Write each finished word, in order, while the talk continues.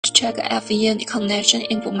to check FEM connection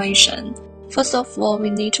information. First of all, we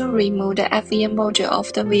need to remove the FEM module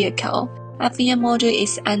of the vehicle. FEM module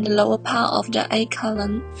is at the lower part of the A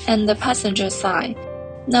column and the passenger side.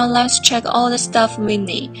 Now let's check all the stuff we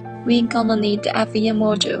need. We're gonna need the FEM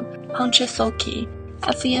module, puncture socket,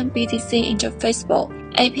 FEM BDC interface board,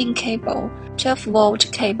 8-pin cable,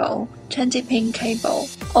 12-volt cable, 20-pin cable,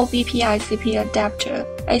 OBP ICP adapter,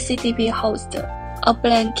 ACDP host, a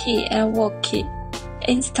blank key and work key.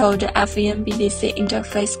 Install the FEM BDC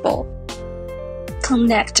interface board.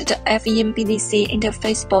 Connect the FEM BDC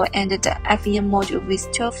interface board and the FEM module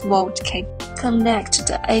with 12-volt cable. Connect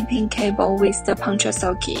the 8-pin cable with the puncture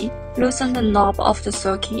socket. Loosen the knob of the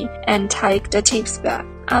socket and take the tips back.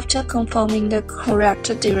 After confirming the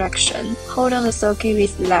correct direction, hold on the socket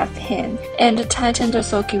with left hand and tighten the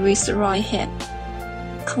socket with the right hand.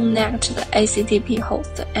 Connect the ACDP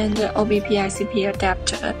host and the OBP ICP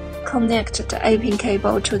adapter. Connect the 8-pin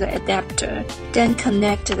cable to the adapter. Then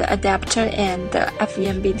connect the adapter and the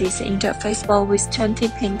FEM BDC interface board with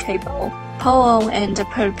 20-pin cable. Power on and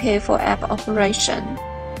prepare for app operation.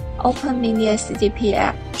 Open Mini ACDP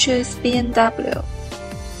app. Choose BMW.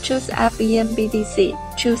 Choose FEM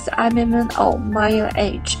BDC. Choose MMO Mile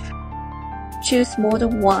Edge. Choose Mode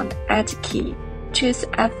 1 Add Key. Choose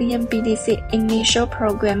FEM BDC Initial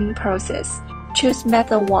Programming Process. Choose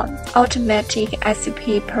Method 1 Automatic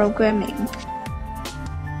ICP Programming.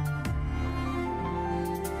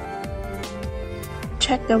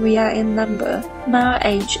 Check the VIN number,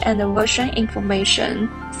 mileage, and version information.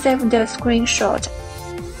 Save the screenshot.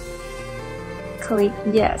 Click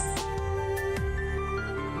Yes.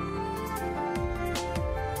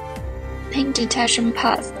 Pin detection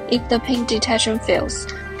passed. If the pin detection fails,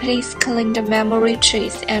 please clean the memory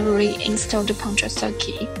trace and reinstall the puncture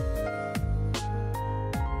circuit.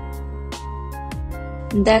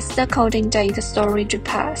 That's the coding date storage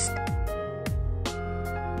path.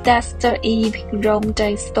 That's the EEPROM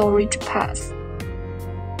date storage path.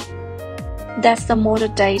 That's the model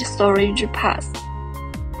date storage path.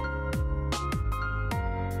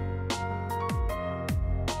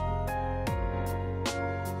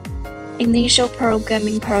 Initial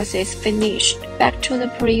programming process finished. Back to the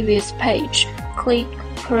previous page. Click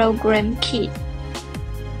Program Key.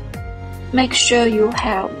 Make sure you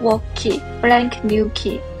have Work Key, Blank New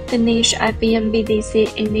Key. Finish FEM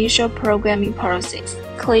BDC Initial Programming Process.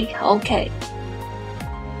 Click OK.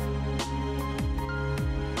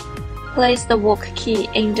 Place the Work Key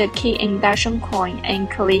in the Key Induction coin and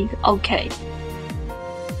click OK.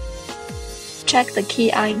 Check the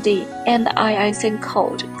key ID and ISN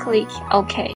code. Click OK.